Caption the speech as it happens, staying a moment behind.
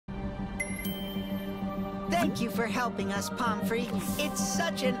Thank you for helping us, Pomfrey. It's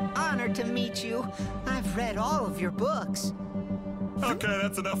such an honor to meet you. I've read all of your books. Okay,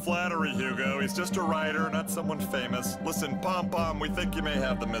 that's enough flattery, Hugo. He's just a writer, not someone famous. Listen, Pom-Pom, we think you may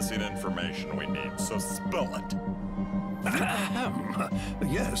have the missing information we need, so spill it.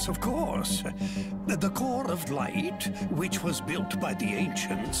 Yes, of course. The core of light, which was built by the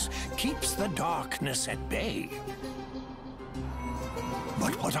ancients, keeps the darkness at bay.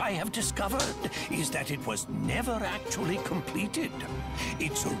 But what I have discovered is that it was never actually completed.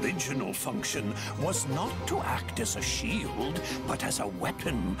 Its original function was not to act as a shield, but as a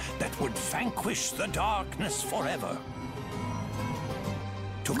weapon that would vanquish the darkness forever.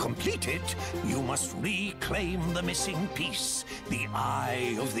 To complete it, you must reclaim the missing piece, the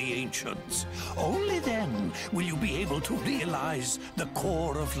Eye of the Ancients. Only then will you be able to realize the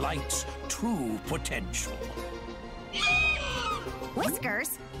core of light's true potential.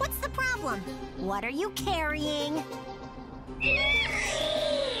 Whiskers, what's the problem? What are you carrying?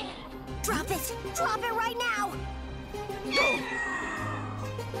 Drop it! Drop it right now!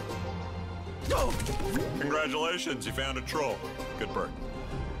 Congratulations, you found a troll. Good bird.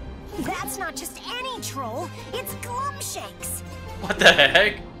 That's not just any troll, it's Glumshakes. What the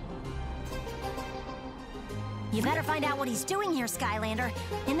heck? You better find out what he's doing here, Skylander.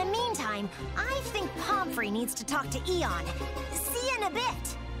 In the meantime, I think Pomfrey needs to talk to Eon. See you in a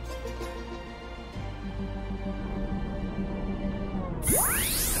bit.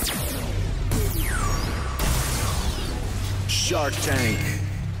 Shark Tank.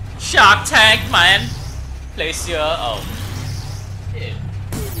 Shark Tank, man. Place your... oh. Shit.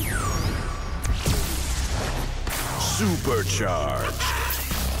 SuperChargers.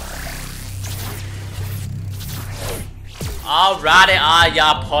 Alrighty,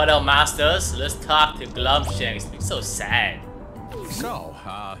 y'all portal masters. Let's talk to Glumshakes. It's so sad. So,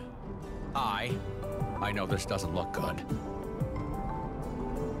 I know this doesn't look good.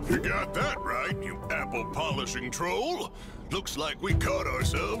 You got that right, you apple polishing troll. Looks like we caught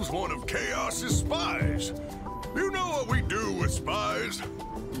ourselves one of Kaos's spies. You know what we do with spies?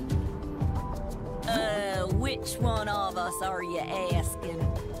 Which one of us are you asking?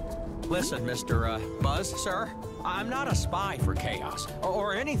 Listen, Mr. Buzz, sir, I'm not a spy for Kaos,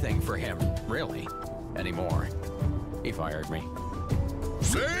 or anything for him, really, anymore. He fired me.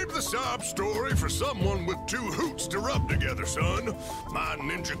 Save the sob story for someone with two hoots to rub together, son. My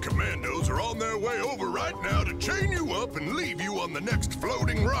ninja commandos are on their way over right now to chain you up and leave you on the next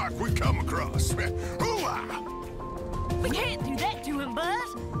floating rock we come across. Hoo-ah! We can't do that to him,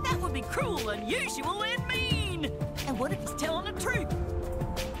 Buzz. That would be cruel, unusual, and mean. And what if he's telling the truth?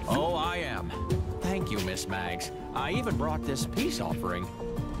 Oh, I am. Thank you, Miss Mags. I even brought this peace offering.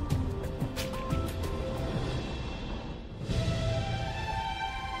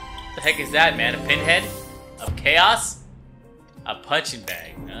 The heck is that, man? A pinhead? Of chaos? A punching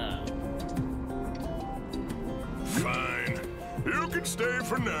bag. Fine. You can stay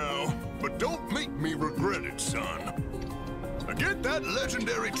for now, but don't make me regret it, son. Get that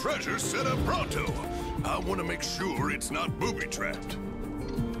legendary treasure set up pronto. I want to make sure it's not booby-trapped.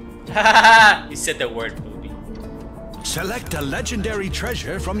 Haha! He said the word booby. Select a legendary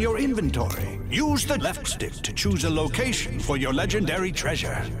treasure from your inventory. Use the left stick to choose a location for your legendary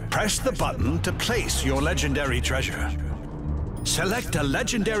treasure. Press the button to place your legendary treasure. Select a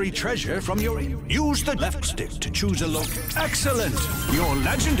legendary treasure from your... Use the left stick to choose a location. Excellent! Your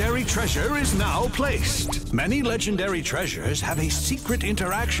legendary treasure is now placed. Many legendary treasures have a secret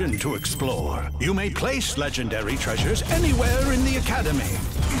interaction to explore. You may place legendary treasures anywhere in the academy.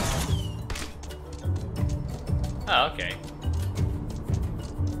 Oh, okay.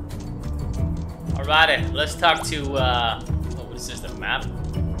 Alrighty, let's talk to, what is this, the map?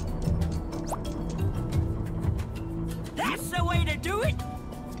 That's the way to do it!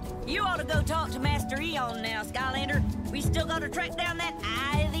 You ought to go talk to Master Eon now, Skylander. We still gotta track down that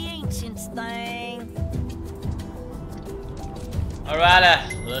Eye of the Ancients thing.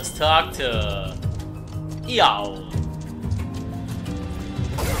 Alrighty, let's talk to Eon.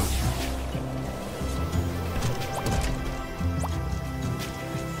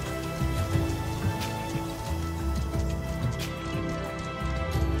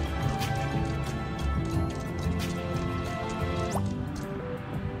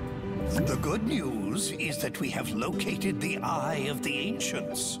 The good news is that we have located the Eye of the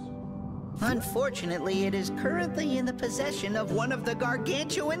Ancients. Unfortunately, it is currently in the possession of one of the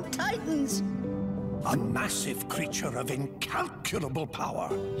gargantuan titans. A massive creature of incalculable power.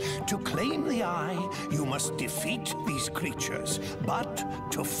 To claim the Eye, you must defeat these creatures.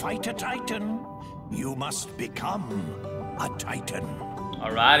 But to fight a Titan, you must become a Titan.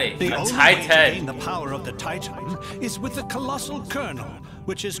 Alrighty, The a only way to gain Titan. the power of the Titan is with the colossal kernel,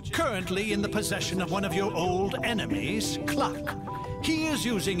 which is currently in the possession of one of your old enemies, Cluck. He is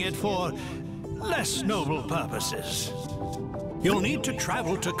using it for less noble purposes. You'll need to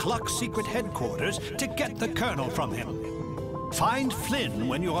travel to Cluck's secret headquarters to get the kernel from him. Find Flynn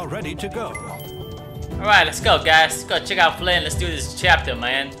when you are ready to go. Alright, let's go, guys. Let's go check out Flynn. Let's do this chapter,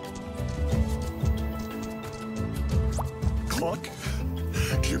 man. Cluck?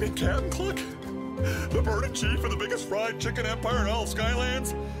 Do you mean Captain Cluck? The murder chief of the biggest fried chicken empire in all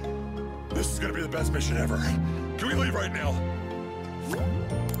Skylands? This is gonna be the best mission ever. Can we leave right now?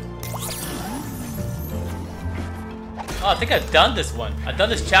 Oh, I think I've done this one. I've done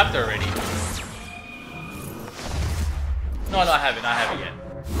this chapter already. No, I haven't. I haven't yet.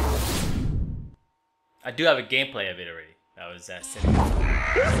 I do have a gameplay of it already. That was silly.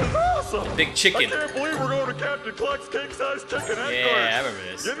 This is awesome! The big chicken. I can't believe we're going to Captain Cluck's king-size chicken headquarters. Yeah, I remember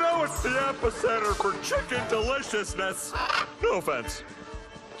this. You know it's the epicenter for chicken deliciousness. No offense.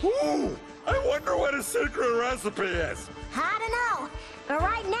 Ooh, I wonder what his secret recipe is. I don't know, but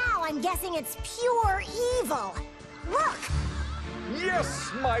right now I'm guessing it's pure evil. Look!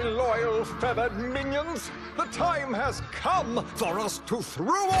 Yes, my loyal feathered minions! The time has come for us to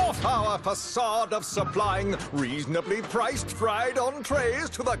throw off our facade of supplying reasonably priced fried entrees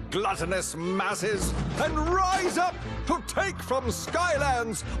to the gluttonous masses and rise up to take from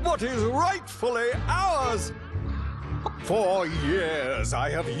Skylands what is rightfully ours! For years, I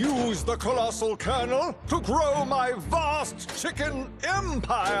have used the colossal kernel to grow my vast chicken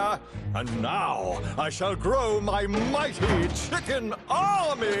empire. And now, I shall grow my mighty chicken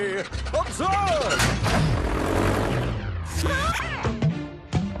army. Observe!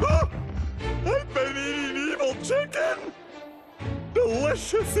 I've been eating evil chicken!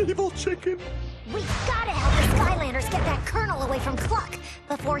 Delicious evil chicken! We gotta help the Skylanders get that kernel away from Cluck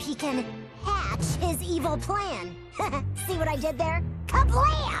before he can hatch his evil plan. See what I did there?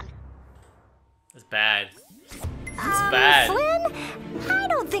 Kablam! It's bad. It's bad. Flynn, I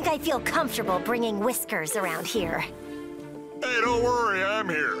don't think I feel comfortable bringing Whiskers around here. Hey, don't worry, I'm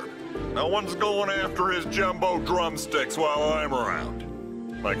here. No one's going after his jumbo drumsticks while I'm around.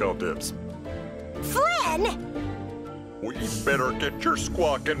 Michael dibs. Flynn! We better get your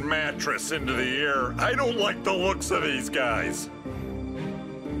squawking mattress into the air. I don't like the looks of these guys.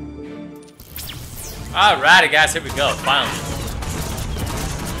 Alrighty, guys, here we go. Finally.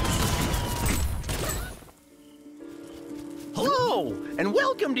 Hello, and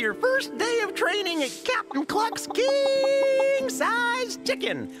welcome to your first day of training at Captain Cluck's king-size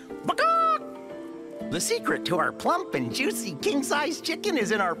chicken. Baka! The secret to our plump and juicy king-size chicken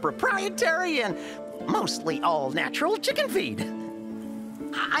is in our proprietary and mostly all-natural chicken feed.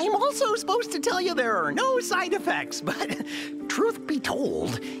 I'm also supposed to tell you there are no side effects, but truth be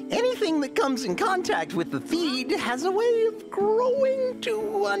told, anything that comes in contact with the feed has a way of growing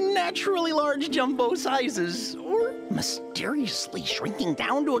to unnaturally large jumbo sizes, or mysteriously shrinking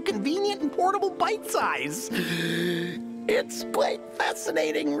down to a convenient and portable bite size. It's quite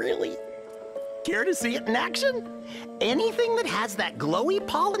fascinating, really. Care to see it in action? Anything that has that glowy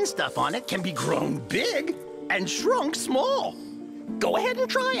pollen stuff on it can be grown big and shrunk small. Go ahead and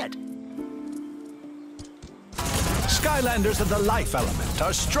try it. Skylanders of the life element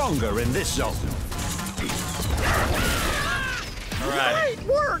are stronger in this zone. All right. Great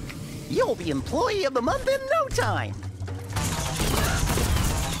work! You'll be Employee of the Month in no time.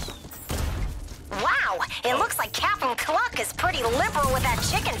 Wow, it looks like Captain Cluck is pretty liberal with that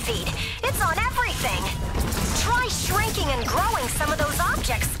chicken feed. It's on everything. Try shrinking and growing some of those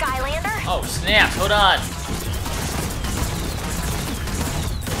objects, Skylander. Oh, snap. Hold on.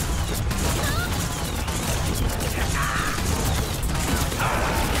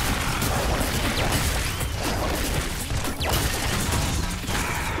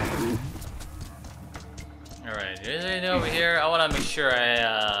 Alright, is it over here? I want to make sure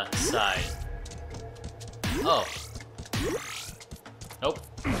I decide. Oh. Nope.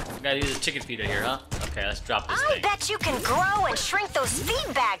 Gotta use a chicken feeder here, huh? Okay, let's drop this I thing. bet you can grow and shrink those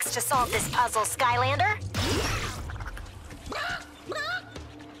feed bags to solve this puzzle, Skylander.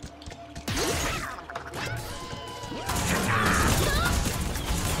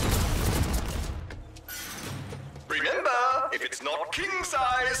 Remember, if it's not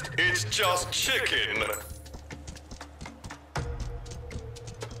king-sized, it's just chicken.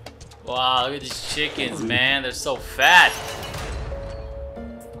 Wow, look at these chickens, man. They're so fat.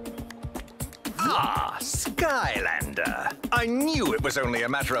 Ah, Skylander. I knew it was only a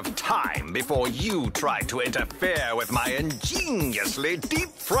matter of time before you tried to interfere with my ingeniously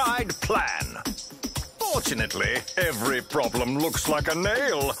deep-fried plan. Unfortunately, every problem looks like a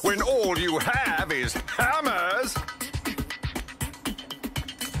nail when all you have is hammers.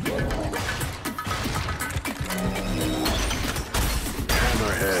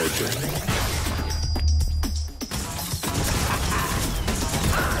 Hammerhead.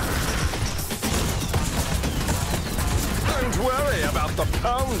 Don't worry about the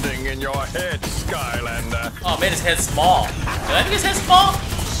pounding in your head, Skylander. Oh, made his head small. Did I make his head small?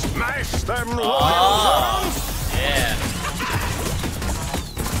 Smash them Oh, yeah.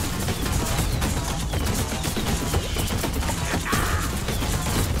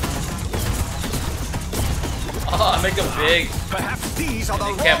 Oh, I make them big. Perhaps these are the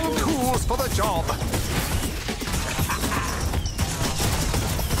wrong tools for the job.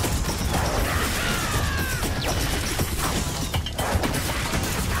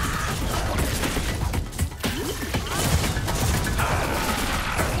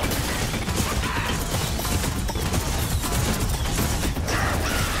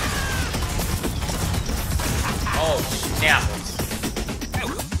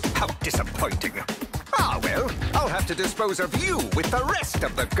 How disappointing. Ah, well, I'll have to dispose of you with the rest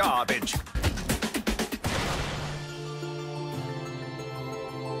of the garbage.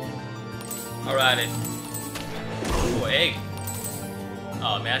 Alrighty. Ooh, egg.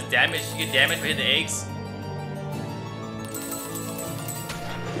 Oh man, that's damage. You get damage for hitting the eggs.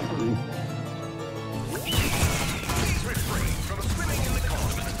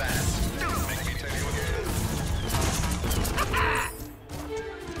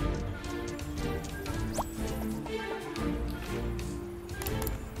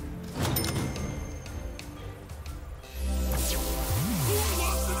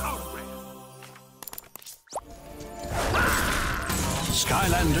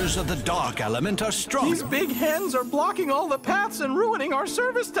 Skylanders of the dark element are strong. These big hens are blocking all the paths and ruining our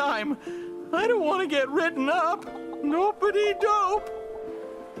service time. I don't want to get written up. Nopity dope.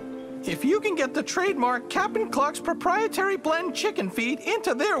 If you can get the trademark Captain Cluck's proprietary blend chicken feed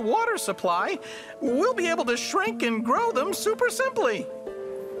into their water supply, we'll be able to shrink and grow them super simply.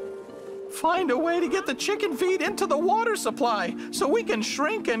 Find a way to get the chicken feed into the water supply so we can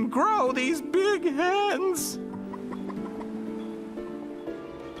shrink and grow these big hens.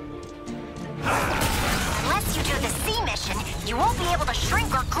 Unless you do the sea mission, you won't be able to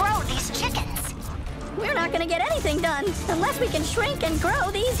shrink or grow these chickens. We're not gonna get anything done unless we can shrink and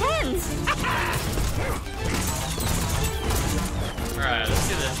grow these hens. Alright, let's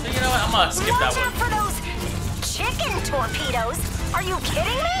do this. You know what? I'm gonna skip that one. Watch out for those chicken torpedoes. Are you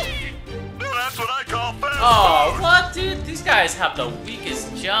kidding me? That's what I call fast. Oh, what, dude? These guys have the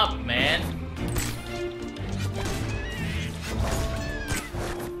weakest jump, man.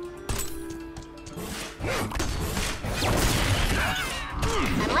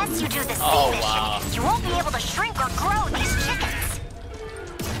 Unless you do the sea mission, you won't be able to shrink or grow these chickens.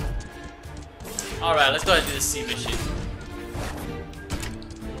 Alright, let's go ahead and do the sea mission.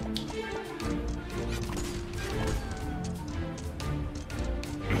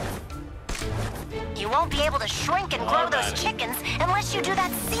 You won't be able to shrink and grow those chickens unless you do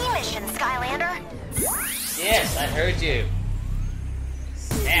that sea mission, Skylander. Yes, I heard you.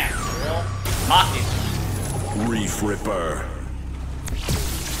 Snap, girl. Pocket. Reef Ripper.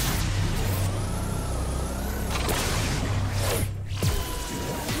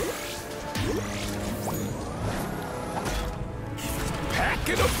 Pack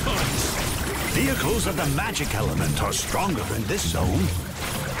it a punch. Vehicles of the magic element are stronger in this zone.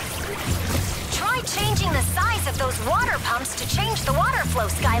 Try changing the size of those water pumps to change the water flow,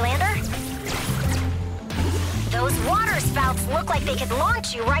 Skylander. Those water spouts look like they could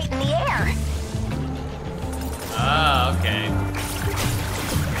launch you right in the air. Ah, okay.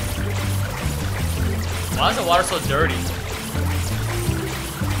 Why is the water so dirty?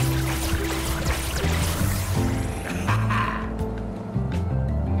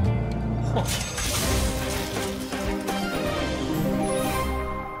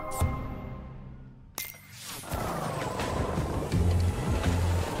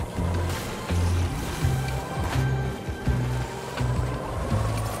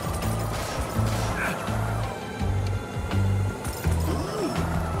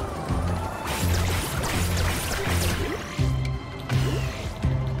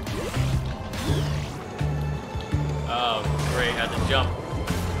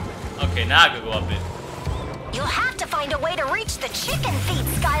 Okay, now I can go up it. You'll have to find a way to reach the chicken feed,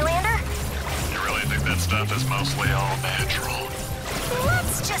 Skylander. You really think that stuff is mostly all natural?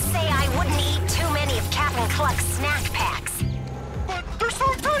 Let's just say I wouldn't eat too many of Captain Cluck's snack packs. But they're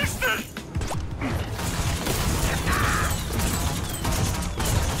so tasty!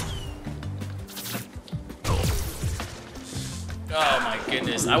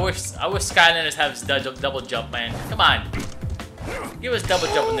 goodness. I wish Skylanders have double jump, man. Come on. Give us double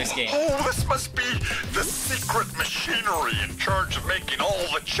jump in this game. Oh, this must be the secret machinery in charge of making all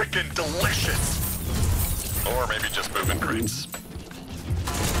the chicken delicious. Or maybe just moving crates.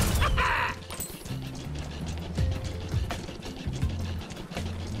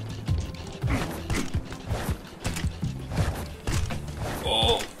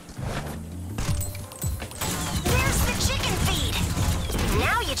 Oh. There's the chicken feed.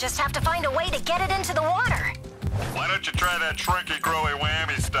 Now you just have to find a way to get it into the water. Why don't you try that shrinky growy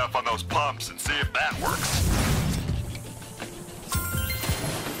whammy stuff on those pumps and see if that works?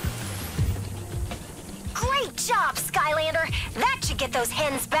 Great job, Skylander. That should get those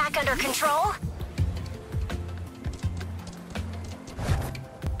hens back under control.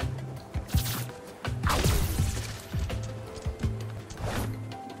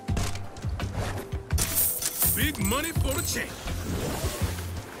 Big money for the chain.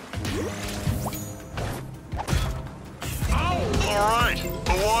 Alright,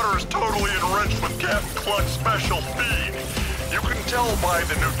 the water is totally enriched with Captain Cluck's special feed. You can tell by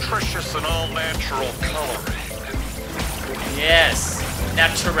the nutritious and all-natural coloring. Yes,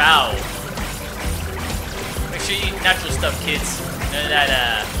 natural. Make sure you eat natural stuff, kids. None of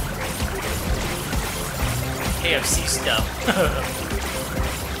that, KFC stuff.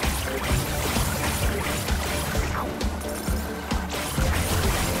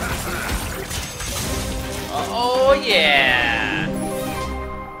 Oh yeah!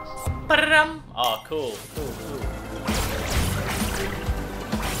 Oh, cool.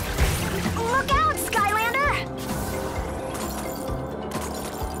 Look out, Skylander!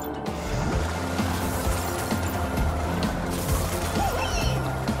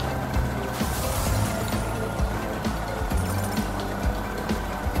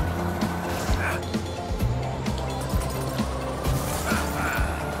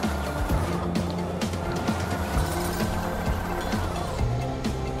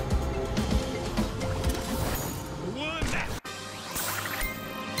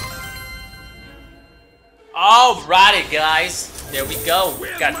 Alrighty, guys. There we go. We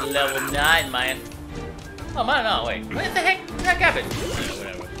got level 9, man. Oh, man, no, wait. What the heck? That happened?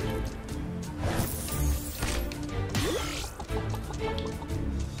 Whatever.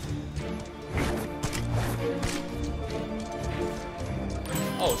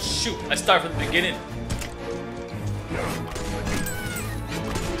 Oh, shoot. I start from the beginning.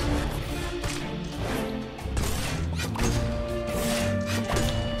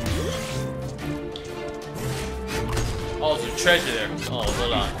 Oh, there's a treasure there. Oh,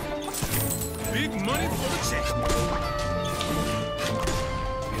 hold on. Big money for the check.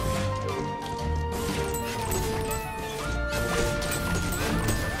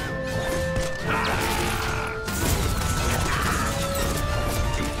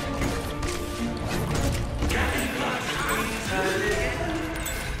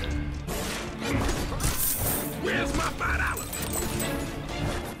 Where's my $5?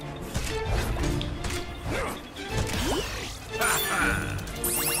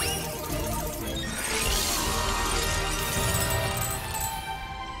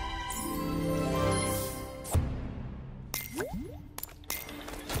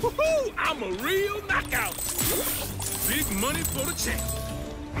 Woohoo! I'm a real knockout. Big money for the check.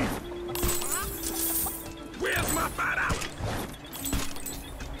 Where's my $5?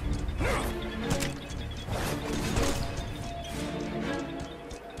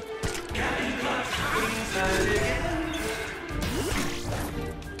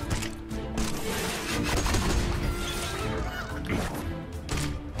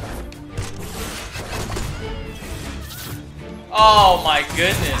 Oh my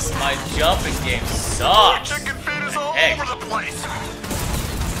goodness, my jumping game sucks. Chicken feed is all Heck. over the place.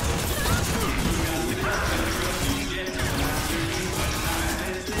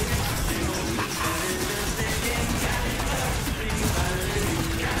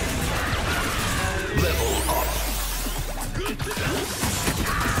 Level up.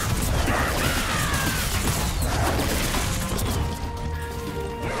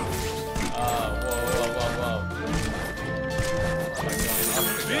 Whoa.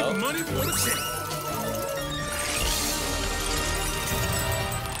 Big money for the check.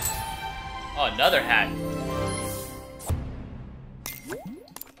 Oh, another hat.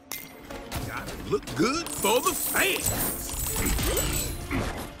 Gotta look good for the fans.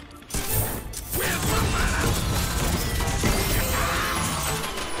 Where's my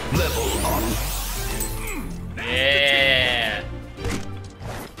 $5? Level up. Yeah.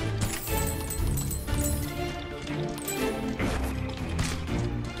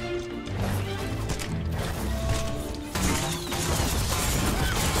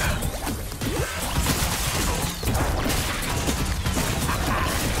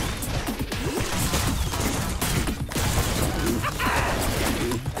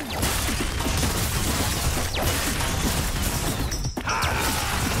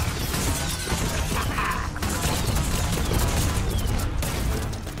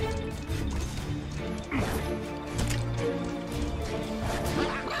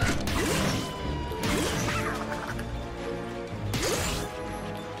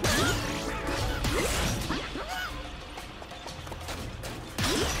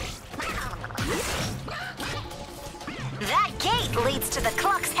 That gate leads to the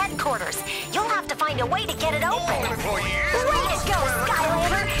Cluck's headquarters. You'll have to find a way to get it open. Way to go,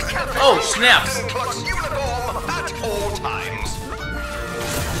 Skylander! Oh, snaps! Cluck's uniform at all times.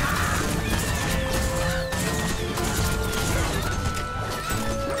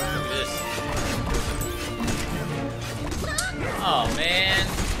 Oh man,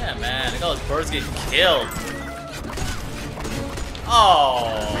 yeah man, look at all those birds getting killed.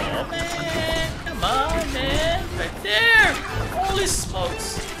 Oh man, come on man, right there. Holy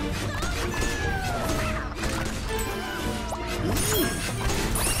smokes.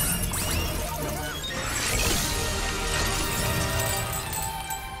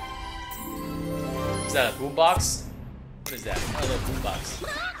 Is that a boombox? What is that? Oh, a little boombox.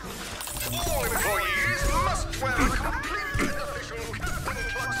 All employees must wear a completely official Captain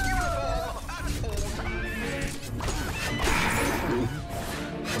Cluck's uniform at all times.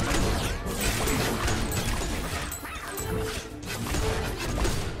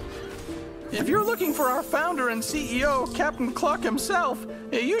 If you're looking for our founder and CEO, Captain Cluck himself,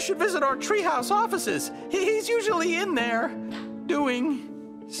 you should visit our treehouse offices. He's usually in there, doing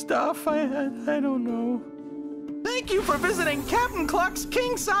stuff. I don't know. Thank you for visiting Captain Cluck's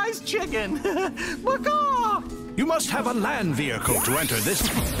king-size chicken. Baka! You must have a land vehicle to enter this.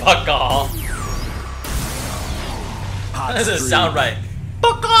 Baka! That doesn't sound right.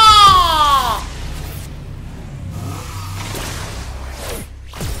 Baka!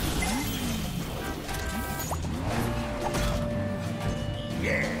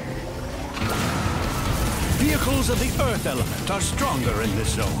 Vehicles of the Earth element are stronger in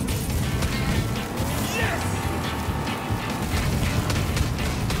this zone.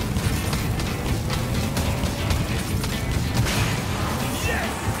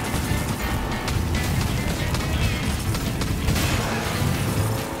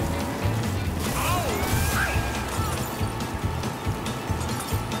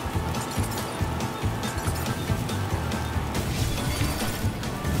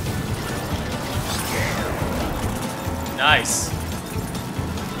 Nice.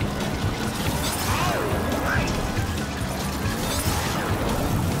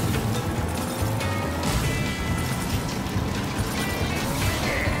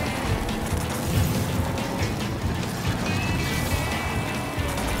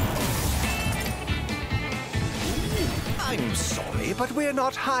 I'm sorry, but we're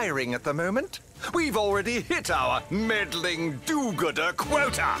not hiring at the moment. We've already hit our meddling do-gooder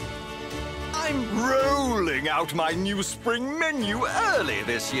quota. I'm rolling out my new spring menu early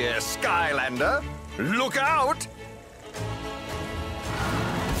this year, Skylander. Look out!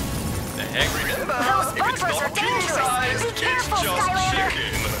 The heck? Those bumpers are dangerous. Be careful, Skylander.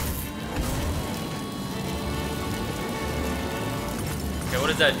 Okay, what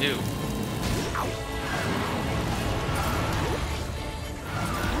does that do?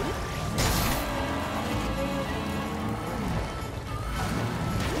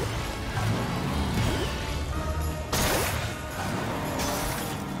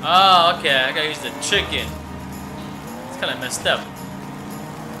 Oh, okay, I gotta use the chicken. It's kinda messed up.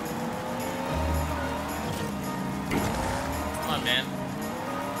 Come on, man.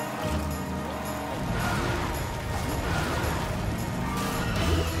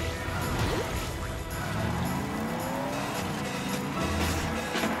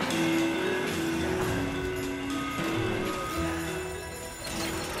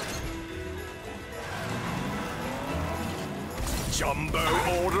 Jumbo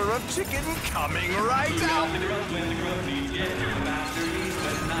order of chicken coming right out.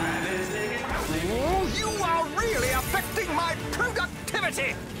 Oh, you are really affecting my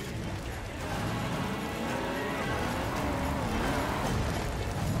productivity.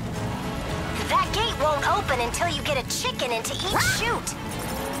 That gate won't open until you get a chicken into each chute.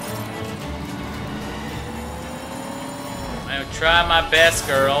 I'm trying my best,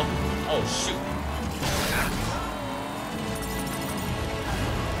 girl. Oh, shoot.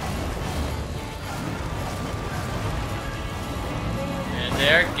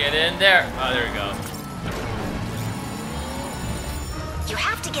 There, get in there. Oh, there we go. You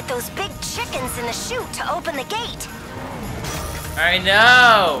have to get those big chickens in the chute to open the gate. I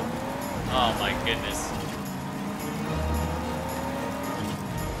know. Oh my goodness.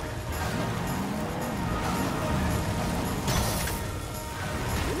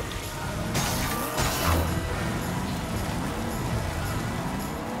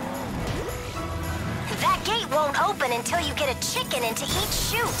 That gate won't open until you get a chicken into each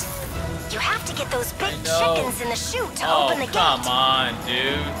chute. You have to get those big chickens in the chute to open the gate. Come on,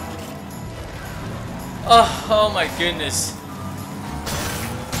 dude. Oh my goodness.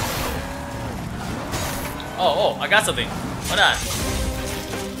 Oh, I got something. Hold on.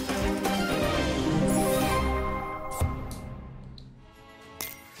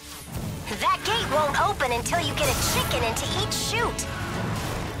 That gate won't open until you get a chicken into each chute.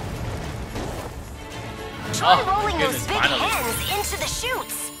 Try rolling those big hens into the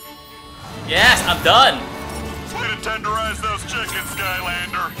chutes. Yes, I'm done. Way to tenderize those chickens,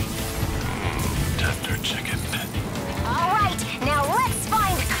 Skylander. Tender chicken. All right, now let's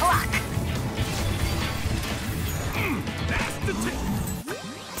find Cluck. That's the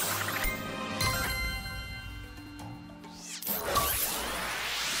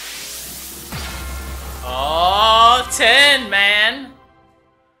Oh, 10, man.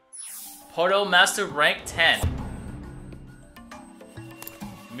 Portal Master rank 10.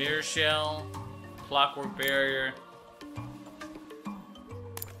 Mirror Shell, Clockwork Barrier.